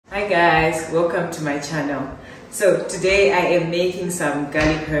Hi guys, welcome to my channel. So today I am making some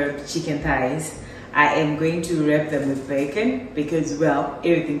garlic herb chicken thighs. I am going to wrap them with bacon because, well,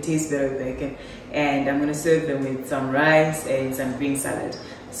 everything tastes better with bacon, and I'm going to serve them with some rice and some green salad.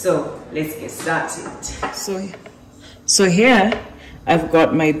 So let's get started. So here I've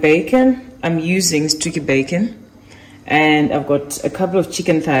got my bacon. I'm using sticky bacon, and I've got a couple of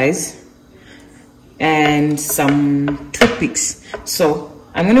chicken thighs and some toothpicks. So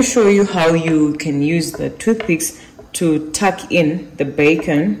I'm going to show you how you can use the toothpicks to tuck in the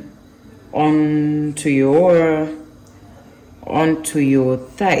bacon onto your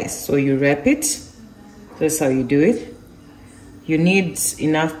thighs. So you wrap it. That's how you do it. You need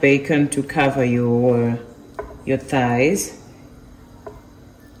enough bacon to cover your thighs.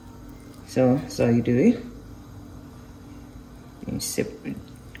 So that's how you do it. You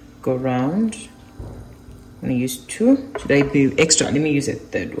go round. I'm going to use two. Should I be extra? Let me use a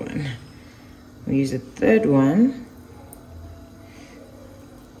third one. I'll use a third one.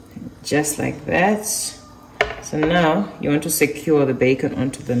 Just like that. So now you want to secure the bacon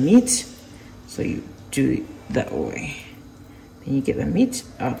onto the meat. So you do it that way. Then you get the meat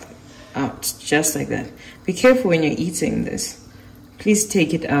out just like that. Be careful when you're eating this. Please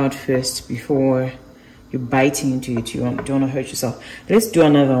take it out first before you're biting into it. You don't want to hurt yourself. Let's do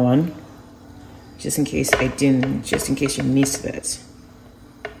another one. Just in case you missed that.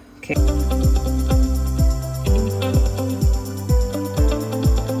 Okay.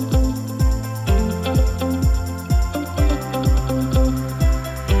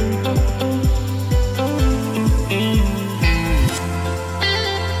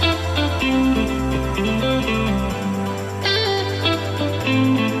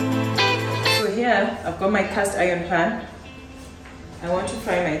 So here I've got my cast iron pan. I want to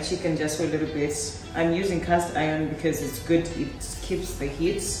fry my chicken just for a little bit. I'm using cast iron because it's good, it keeps the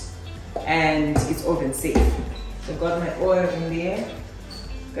heat, and it's oven safe. So I've got my oil in there.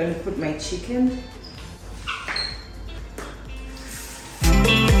 I'm going to put my chicken.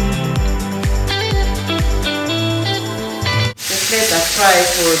 Just let that fry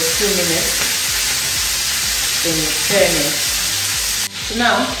for 2 minutes. Then you turn it. So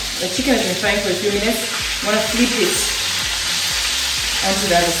now the chicken has been frying for a few minutes. I'm going to flip it onto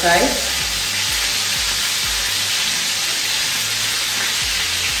the other side.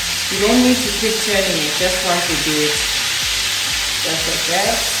 You don't need to keep turning it, just want to do it just like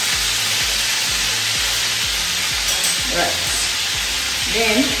that. Right.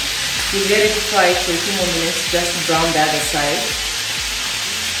 Then you let it fry for a few more minutes, just brown the other side.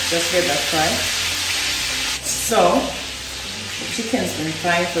 Just let that fry. So the chicken's been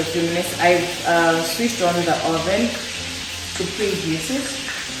frying for a few minutes. I've switched on the oven to preheat it,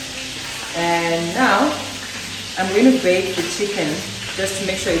 and now I'm going to bake the chicken just to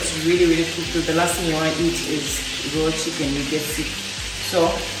make sure it's really cooked. The last thing you want to eat is raw chicken, you get sick.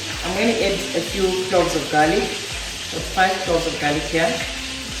 So I'm going to add a few cloves of garlic, so 5 cloves of garlic here,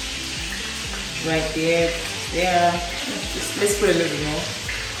 right there. Let's put a little bit more.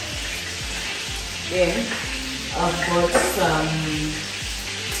 Then I've got some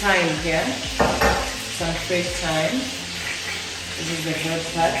thyme here, some fresh thyme. This is the herb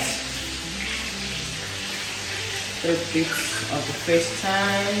part. A bit of the fresh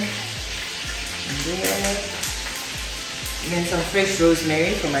thyme there. And then some fresh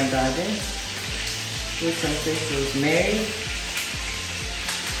rosemary from my garden. Put some fresh rosemary.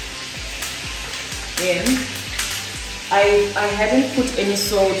 Then I hadn't put any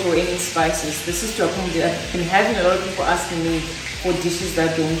salt or any spices. This is to accommodate. I've been having a lot of people asking me for dishes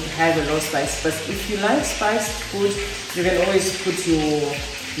that don't have a lot of spice, but if you like spiced food, you can always put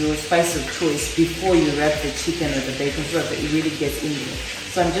your spice of choice before you wrap the chicken or the bacon so that it really gets in there.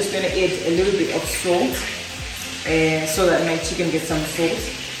 So I'm just going to add a little bit of salt so that my chicken gets some salt,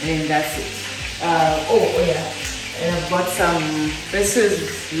 and then that's it. Oh yeah, and I've got this is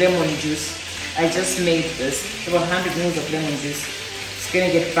lemon juice. I just made this, about 100 ml of lemon juice. It's going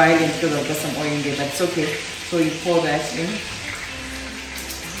to get violent because I've got some oil in there, but it's okay. So you pour that in.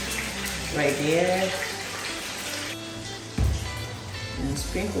 Right there, and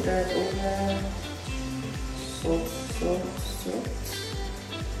sprinkle that over. Salt.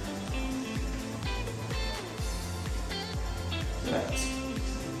 Right.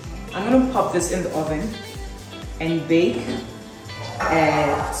 I'm going to pop this in the oven and bake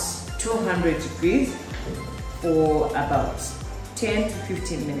at 200 degrees for about 10 to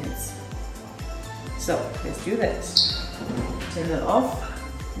 15 minutes. So let's do that. Turn it off.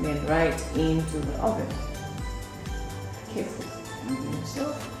 And then right into the oven. Careful.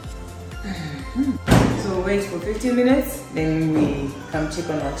 So So wait for 15 minutes, then we come check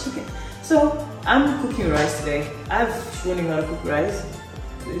on our chicken. So I'm cooking rice today. I've shown you how to cook rice.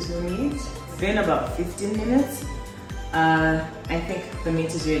 There's no meat. It's been about 15 minutes. I think the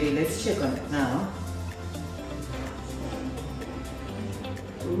meat is ready. Let's check on it now.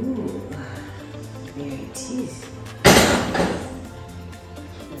 Ooh, there it is.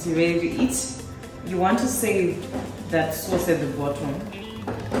 It's ready to eat. You want to save that sauce at the bottom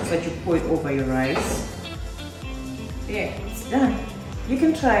so that you pour it over your rice. Yeah, it's done. You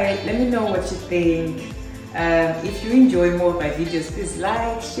can try it. Let me know what you think. If you enjoy more of my videos, please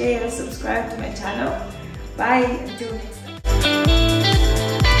like, share, subscribe to my channel. Bye, until next time.